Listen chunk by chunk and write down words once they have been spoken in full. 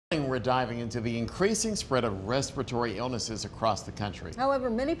we're diving into the increasing spread of respiratory illnesses across the country. However,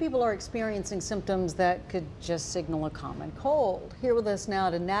 many people are experiencing symptoms that could just signal a common cold. Here with us now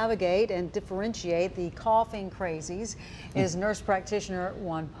to navigate and differentiate the coughing crazies is nurse practitioner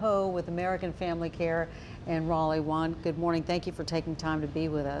Juan Poe with American Family Care in Raleigh. Juan, good morning. Thank you for taking time to be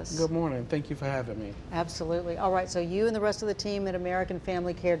with us. Good morning. Thank you for having me. Absolutely. All right, so you and the rest of the team at American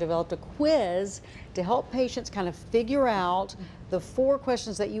Family Care developed a quiz to help patients kind of figure out the 4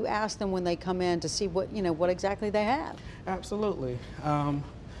 questions that you ask them when they come in to see what exactly they have. Absolutely.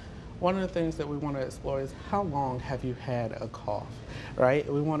 One of the things that we want to explore is how long have you had a cough, right?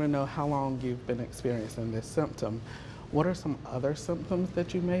 We want to know how long you've been experiencing this symptom. What are some other symptoms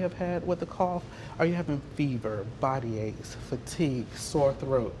that you may have had with the cough? Are you having fever, body aches, fatigue, sore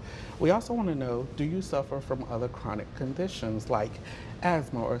throat? We also want to know, do you suffer from other chronic conditions like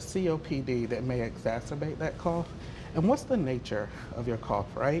asthma or COPD that may exacerbate that cough? And what's the nature of your cough,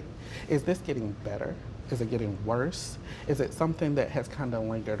 right? Is this getting better? Is it getting worse? Is it something that has kind of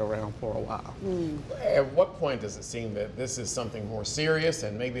lingered around for a while? At what point does it seem that this is something more serious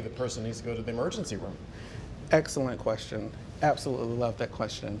and maybe the person needs to go to the emergency room? Excellent question. Absolutely love that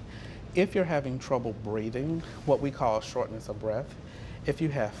question. If you're having trouble breathing, what we call shortness of breath, if you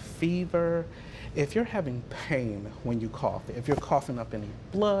have fever, if you're having pain when you cough, if you're coughing up any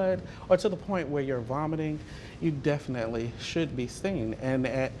blood or to the point where you're vomiting, you definitely should be seen. And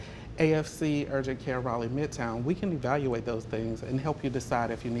at AFC Urgent Care Raleigh Midtown, we can evaluate those things and help you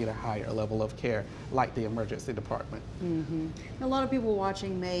decide if you need a higher level of care, like the emergency department. A lot of people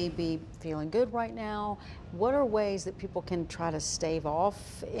watching may be feeling good right now. What are ways that people can try to stave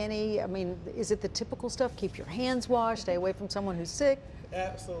off any, is it the typical stuff? Keep your hands washed, stay away from someone who's sick?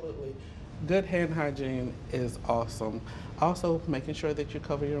 Absolutely. Good hand hygiene is awesome. Also, making sure that you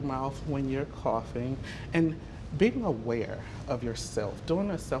cover your mouth when you're coughing and being aware of yourself, doing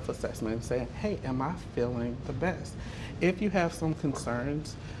a self-assessment and saying, hey, am I feeling the best? If you have some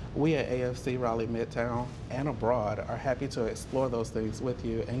concerns, we at AFC Raleigh Midtown and abroad are happy to explore those things with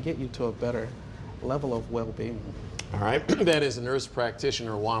you and get you to a better level of well-being. All right, that is nurse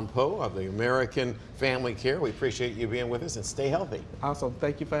practitioner Juan Poe of the American Family Care. We appreciate you being with us and stay healthy. Awesome.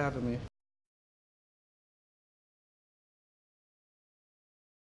 Thank you for having me.